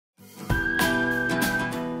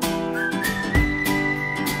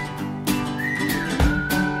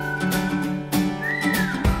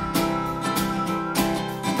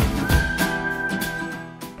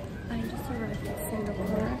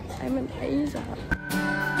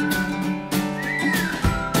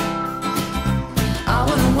I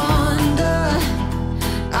wanna wander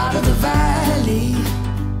out of the valley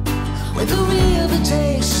where the river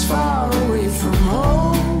takes us far away from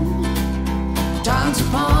home. Time to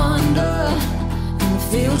ponder in the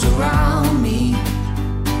fields around me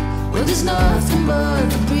where there's nothing but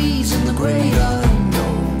the breeze and the great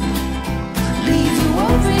unknown. Leave your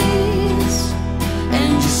worries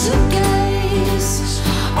and your suitcase.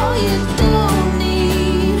 All you don't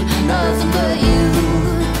need, nothing but you.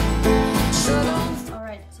 So don't.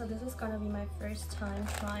 Alright, so this is gonna be my first time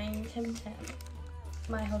trying Tim Tam.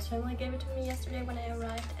 My host family gave it to me yesterday when I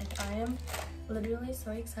arrived, and I am literally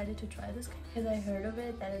so excited to try this because I heard of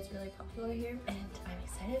it, that it's really popular here, and I'm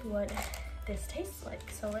excited what this tastes like.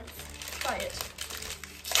 So let's try it.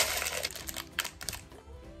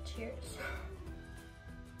 Cheers.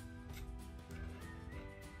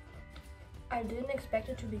 I didn't expect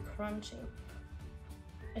it to be crunchy.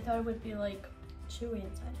 I thought it would be like chewy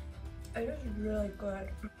inside. It is really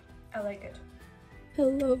good. I like it.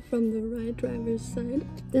 Hello from the right driver's side.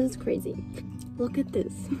 This is crazy. Look at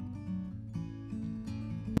this.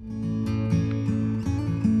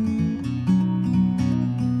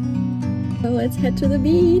 So let's head to the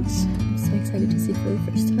beach. I'm so excited to see it for the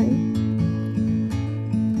first time.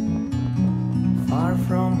 Far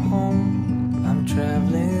from home, I'm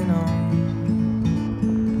traveling on.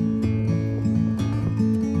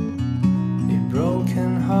 A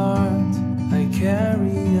broken heart I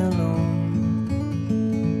carry alone.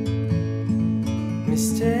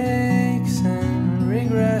 Mistakes and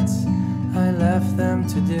regrets, I left them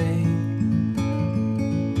today.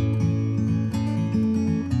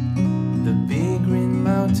 The big green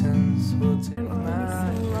mountains will take I'm already so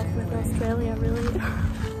in love with Australia, really.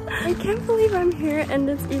 I can't believe I'm here and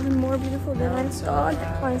it's even more beautiful than I thought.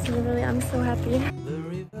 Honestly, really, I'm so happy. The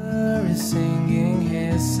river is singing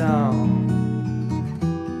his song,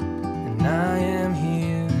 and I am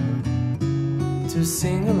here to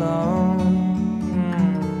sing along.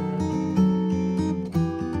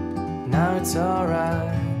 Now it's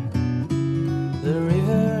alright. The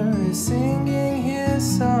river is singing his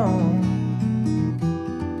song,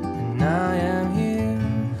 and I am here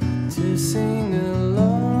to sing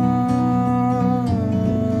along.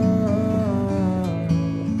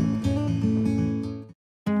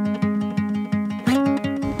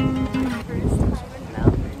 First time in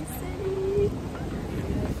Melbourne City.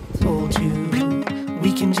 Told you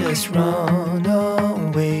we can just run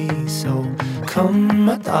away, so come,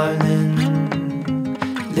 my darling,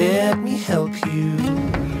 let me help you.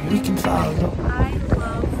 We can follow. I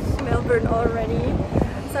love Melbourne already,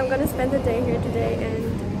 so I'm gonna spend the day here today,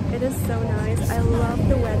 and it is so nice. I love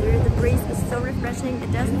the weather. The breeze is so refreshing.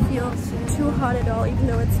 It doesn't feel too hot at all, even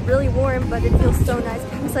though it's really warm, but it feels so nice.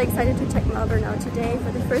 I'm so excited to check Melbourne out today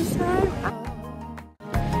for the first time.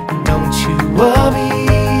 Don't you worry,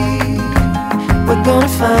 we're gonna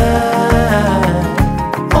find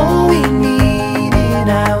all we need in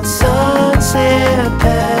our sunset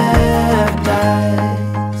paradise.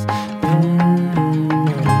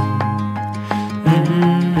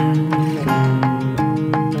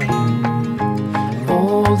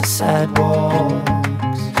 All the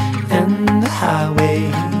sidewalks and the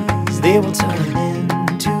highways, they will turn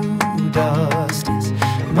into dust as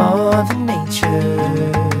Mother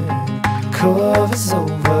Nature covers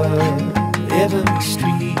over every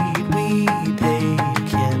street we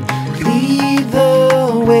take, and lead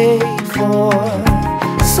the way for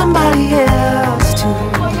somebody else to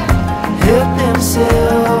help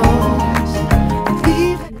themselves.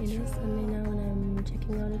 It is Sunday now, and I'm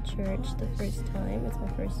checking out a church the first time. It's my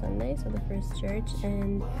first Sunday, so the first church,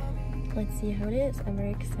 and let's see how it is. I'm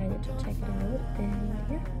very excited to check it out, and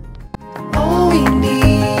yeah.